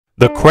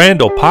The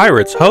Crandall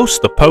Pirates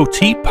host the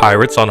Poteet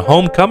Pirates on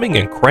homecoming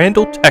in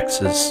Crandall,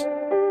 Texas.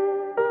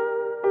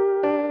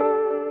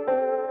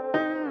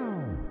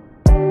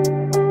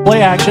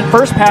 Play action,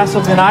 first pass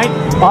of the night,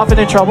 Moffitt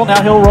in trouble,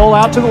 now he'll roll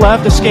out to the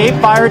left, escape,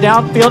 fire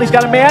downfield, he's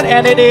got a man,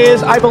 and it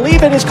is, I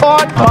believe it is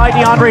caught by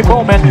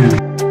Bowman.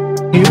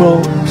 He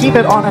will keep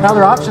it on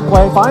another option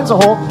play, finds a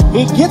hole,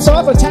 he gets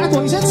off a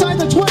tackle, he's inside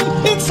the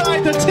 20,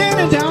 inside the 10,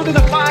 and down to the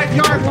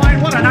 5-yard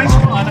line. What a nice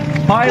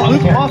run by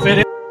Luke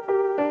Moffitt.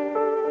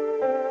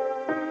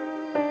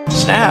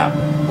 Snap,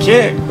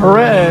 kick,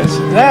 Perez,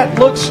 that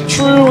looks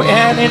true,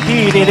 and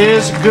indeed it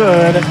is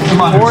good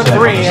for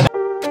 3.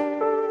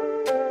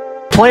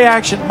 Play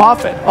action,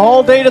 Moffitt,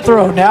 all day to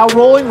throw, now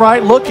rolling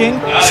right,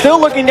 still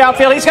looking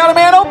downfield, he's got a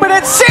man open,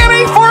 it's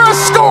Sammy for a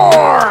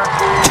score!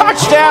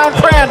 Touchdown,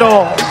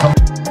 Crandall!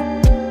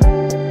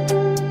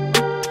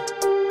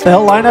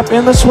 They'll line up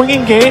in the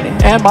swinging gate,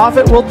 and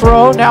Moffitt will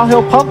throw, now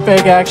he'll pump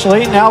fake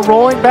actually, now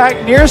rolling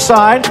back near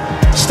side,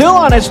 still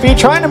on his feet,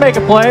 trying to make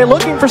a play,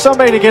 looking for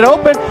somebody to get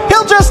open,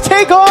 he'll just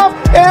take off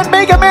and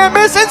make a man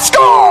miss and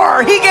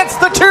score! He gets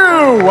the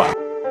 2!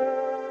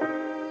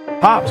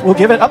 Hobbs will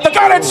give it up the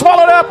gut and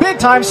swallowed up. Big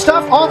time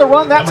stuff on the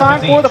run that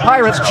time for the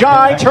Pirates.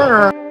 Jai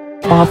Turner.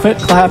 Moffitt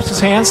claps his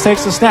hands,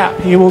 takes the snap.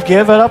 He will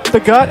give it up the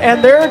gut,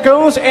 and there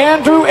goes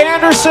Andrew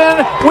Anderson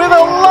with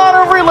a lot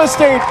of real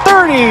estate.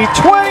 30,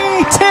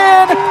 20,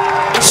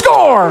 10.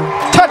 Score!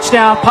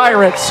 Touchdown,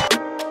 Pirates.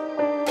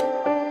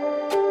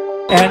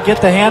 And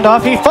get the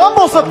handoff. He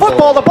fumbles the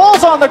football. The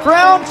ball's on the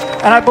ground,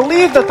 and I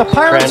believe that the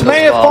Pirates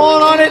may have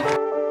fallen on it.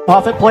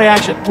 Moffitt play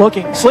action,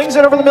 looking, slings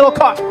it over the middle,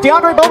 caught. Bowen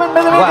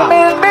with a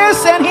man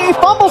miss, and he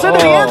fumbles into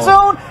the end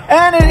zone,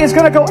 and it is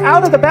going to go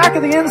out of the back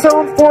of the end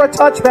zone for a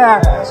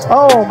touchback.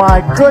 Oh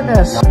my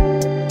goodness.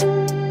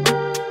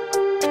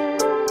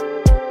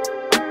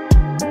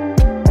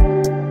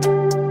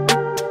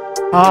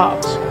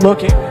 Hobbs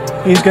looking,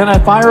 he's going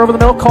to fire over the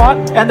middle, caught,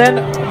 and then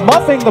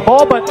muffing the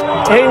ball, but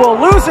he will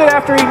lose it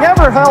after he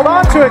never held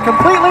on to it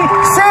completely.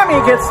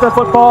 Sammy gets the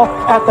football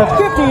at the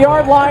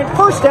 50-yard line.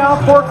 First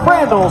down for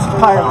Crandall's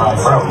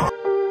Pirates.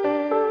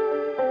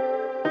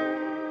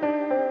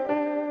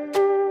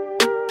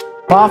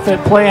 Moffitt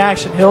play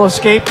action. He'll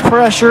escape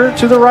pressure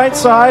to the right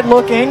side,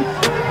 looking,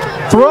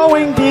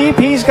 throwing deep.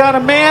 He's got a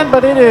man,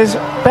 but it is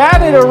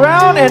batted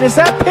around, and is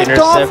that picked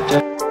off?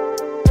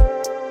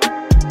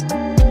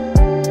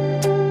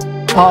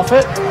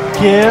 Moffitt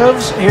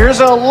gives,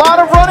 here's a lot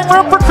of running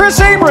room for Chris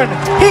Abram.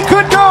 He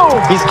could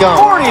go. He's gone.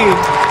 40,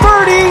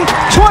 30,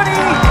 20,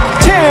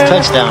 10.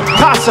 Touchdown.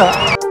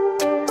 Casa.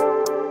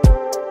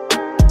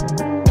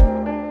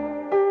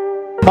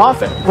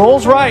 Moffitt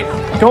rolls right,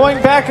 going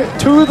back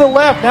to the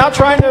left, now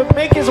trying to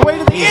make his way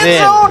to the end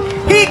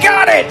zone. He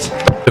got it.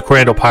 The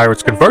Crandall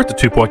Pirates convert the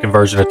 2-point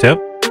conversion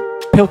attempt.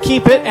 He'll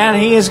keep it, and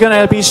he is going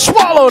to be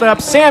swallowed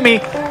up.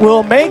 Sammy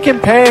will make him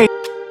pay.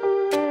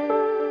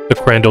 The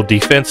Crandall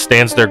defense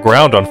stands their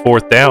ground on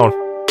 4th down.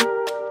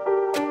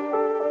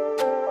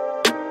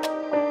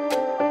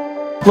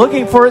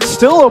 Looking for it,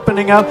 still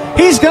opening up.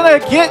 He's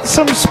going to get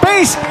some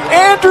space.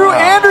 Andrew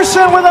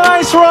Anderson with a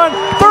nice run.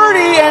 30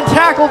 and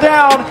tackle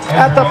down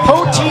at the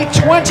Poteet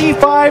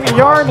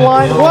 25-yard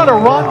line. What a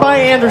run by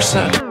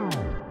Anderson.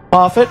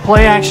 Moffitt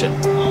play action.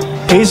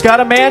 He's got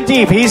a man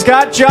deep. He's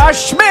got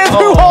Josh Smith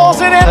who hauls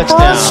it in for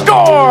a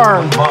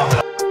score.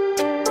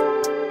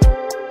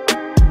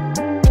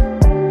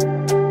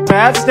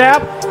 Bad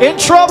snap, in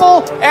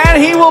trouble,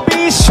 and he will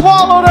be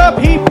swallowed up.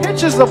 He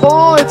pitches the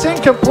ball, it's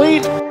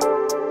incomplete.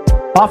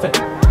 Moffitt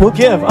will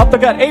give up the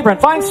gut. Abram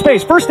finds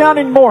space, first down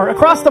and more.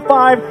 Across the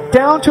 5,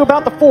 down to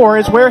about the 4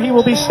 is where he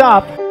will be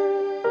stopped.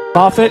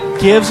 Moffitt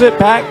gives it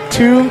back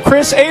to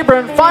Chris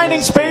Abram,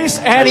 finding space,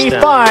 and he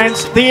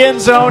finds the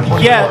end zone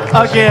yet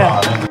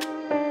again.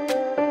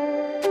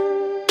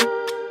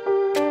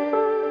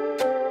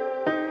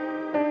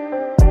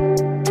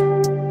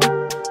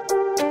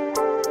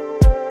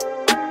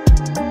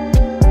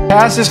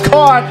 Pass is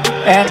caught,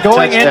 and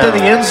going into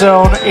the end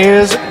zone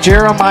is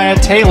Jeremiah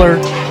Taylor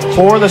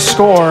for the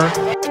score.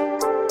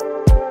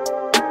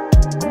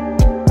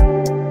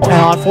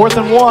 Now on 4th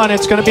and 1,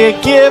 it's going to be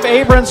a give.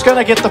 Abram's going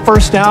to get the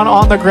first down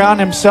on the ground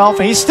himself.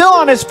 He's still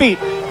on his feet.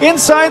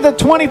 Inside the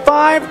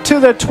 25 to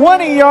the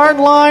 20-yard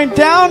line,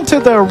 down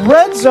to the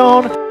red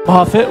zone.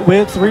 Moffitt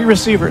with 3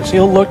 receivers.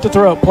 He'll look to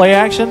throw. Play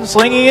action,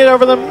 slinging it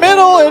over the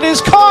middle. It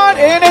is caught,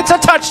 and it's a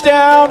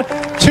touchdown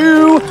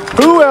to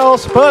who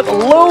else but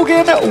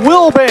Logan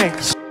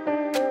Wilbanks.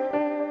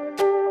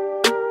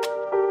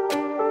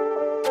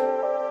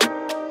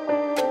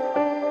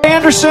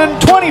 Anderson,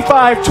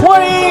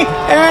 25-20,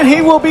 and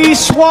he will be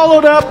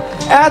swallowed up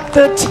at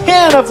the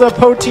 10 of the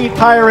Poteet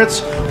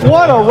Pirates.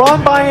 What a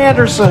run by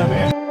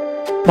Anderson.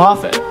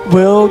 Moffitt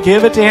will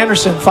give it to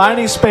Anderson,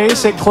 finding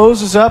space. It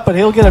closes up, but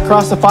he'll get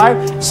across the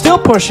 5. Still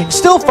pushing,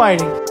 still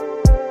fighting.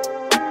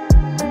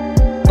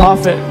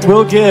 Moffitt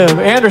will give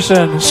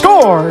Anderson,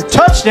 score,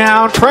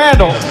 touchdown,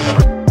 Crandall.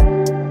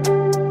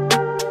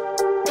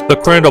 The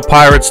Crandall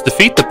Pirates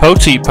defeat the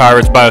Poteet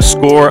Pirates by a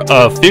score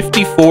of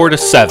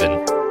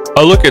 54-7.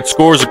 A look at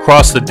scores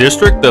across the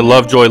district. The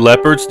Lovejoy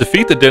Leopards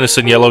defeat the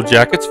Denison Yellow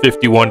Jackets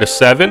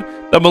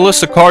 51-7. The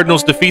Melissa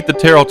Cardinals defeat the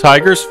Terrell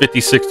Tigers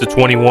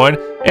 56-21.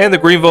 And the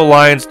Greenville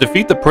Lions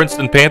defeat the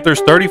Princeton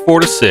Panthers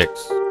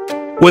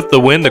 34-6. With the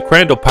win, the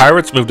Crandall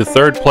Pirates moved to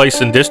 3rd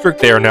place in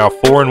district. They are now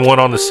 4-1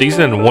 on the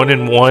season and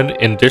 1-1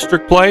 in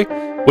district play.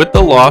 With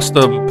the loss,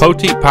 the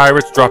Poteet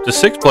Pirates dropped to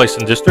 6th place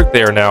in district.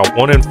 They are now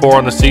 1-4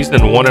 on the season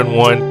and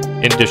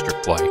 1-1 in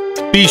district play.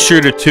 Be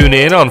sure to tune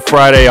in on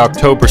Friday,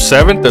 October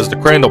 7th as the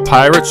Crandall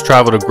Pirates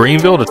travel to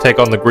Greenville to take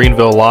on the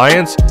Greenville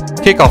Lions.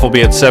 Kickoff will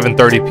be at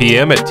 7:30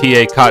 p.m. at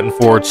TA Cotton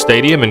Ford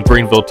Stadium in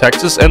Greenville,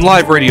 Texas, and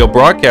live radio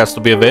broadcasts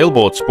will be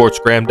available at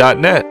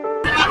sportsgram.net.